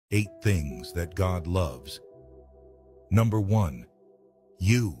8 things that God loves. Number 1.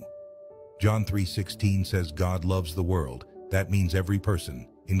 You. John 3:16 says God loves the world. That means every person,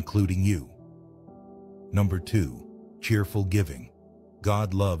 including you. Number 2. Cheerful giving.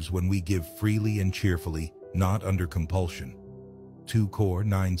 God loves when we give freely and cheerfully, not under compulsion. 2 Cor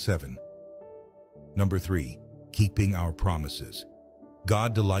 9:7. Number 3. Keeping our promises.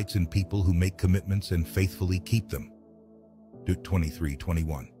 God delights in people who make commitments and faithfully keep them. Luke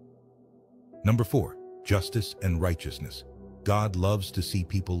 23:21. Number 4. Justice and righteousness. God loves to see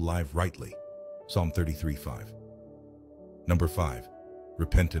people live rightly. Psalm 33:5. Number 5.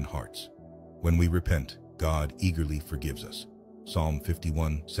 Repentant hearts. When we repent, God eagerly forgives us. Psalm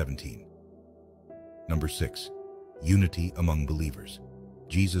 51:17. Number 6. Unity among believers.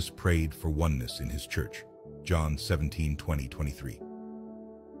 Jesus prayed for oneness in his church. John 17:20-23.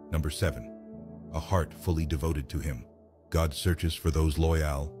 Number 7. A heart fully devoted to him. God searches for those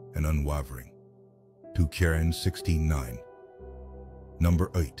loyal and unwavering. 2 Karen 16:9.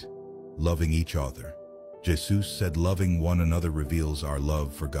 Number 8. Loving each other. Jesus said loving one another reveals our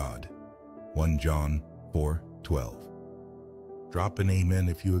love for God. 1 John 4:12. Drop an amen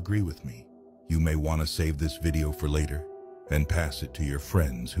if you agree with me. You may want to save this video for later and pass it to your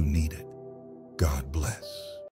friends who need it. God bless.